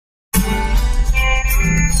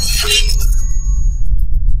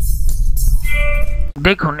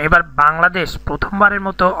দেখুন, এবার বাংলাদেশ প্রথমবারের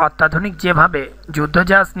মতো অত্যাধুনিক যেভাবে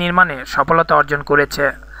যুদ্ধজাহাজ নির্মাণে সফলতা অর্জন করেছে।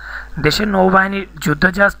 দেশের নৌবাহিনীর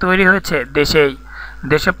যুদ্ধজাহাজ তৈরি হয়েছে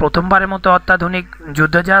দেশে প্রথমবারের মতো অত্যাধুনিক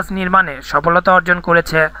যুদ্ধজাহাজ নির্মাণে সফলতা অর্জন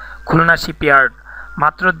করেছে খুলনা শিপইয়ার্ড।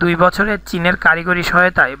 মাত্র 2 বছরে চীনের কারিগরি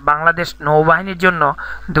সহায়তায় বাংলাদেশ নৌবাহিনীর জন্য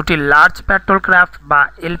 2টি লার্জ পেট্রোল ক্রাফট বা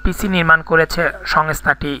এলপিসি নির্মাণ করেছে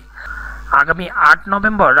সংস্থাটি। আগামী 8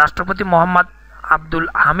 নভেম্বর রাষ্ট্রপতি মোহাম্মদ আব্দুল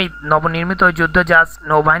হামিদ নবনির্মিত যুদ্ধজাহাজ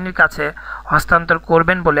নৌবাহিনীর কাছে হস্তান্তর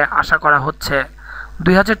করবেন বলে আশা করা হচ্ছে।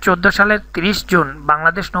 2014 সালের 30 জুন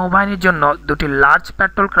বাংলাদেশ নৌবাহিনীর জন্য 2টি লার্জ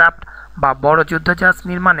পেট্রোল ক্রাফট বা বড় যুদ্ধজাহাজ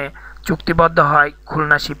নির্মাণে চুক্তিবদ্ধ হয়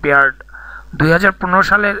খুলনা শিপইয়ার্ড। 2015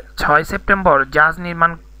 সালের 6 সেপ্টেম্বর জাহাজ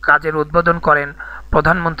নির্মাণ কাজের উদ্বোধন করেন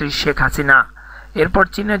প্রধানমন্ত্রী শেখ হাসিনা। এরপর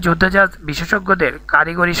চীনের যুদ্ধজাহাজ বিশেষজ্ঞদের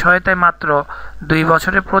কারিগরি সহায়তায় মাত্র 2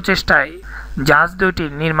 বছরের প্রচেষ্টায় জাহাজ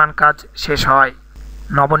দুইটির নির্মাণ কাজ শেষ হয়।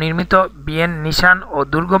 নবনির্মিত বিএন নিশান ও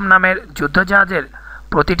দুর্গম নামের যুদ্ধজাহাজের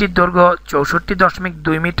প্রতিটির দৈর্ঘ্য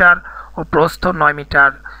 64.2 মিটার ও প্রস্থ 9 মিটার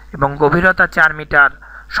এবং গভীরতা 4 মিটার।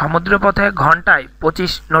 সমুদ্রপথে ঘন্টায়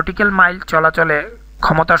 25 নটিক্যাল মাইল চলাচলে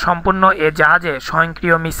ক্ষমতা সম্পন্ন এ জাহাজে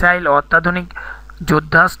স্বয়ংক্রিয় মিসাইল ও অত্যাধুনিক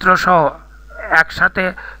যুদ্ধাস্ত্র সহ একসাথে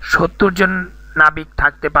 70 জন নাবিক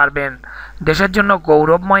থাকতে পারবেন। দেশের জন্য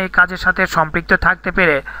গৌরবময় এই কাজের সাথে সম্পৃক্ত থাকতে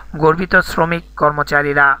পেরে গর্বিত শ্রমিক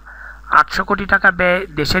কর্মচারীরা। 800 কোটি টাকা ব্যয়ে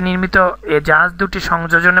দেশে নির্মিত এ জাহাজ দুটি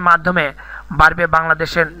সংযোজনের মাধ্যমে বাড়বে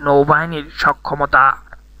বাংলাদেশের নৌবাহিনীর সক্ষমতা।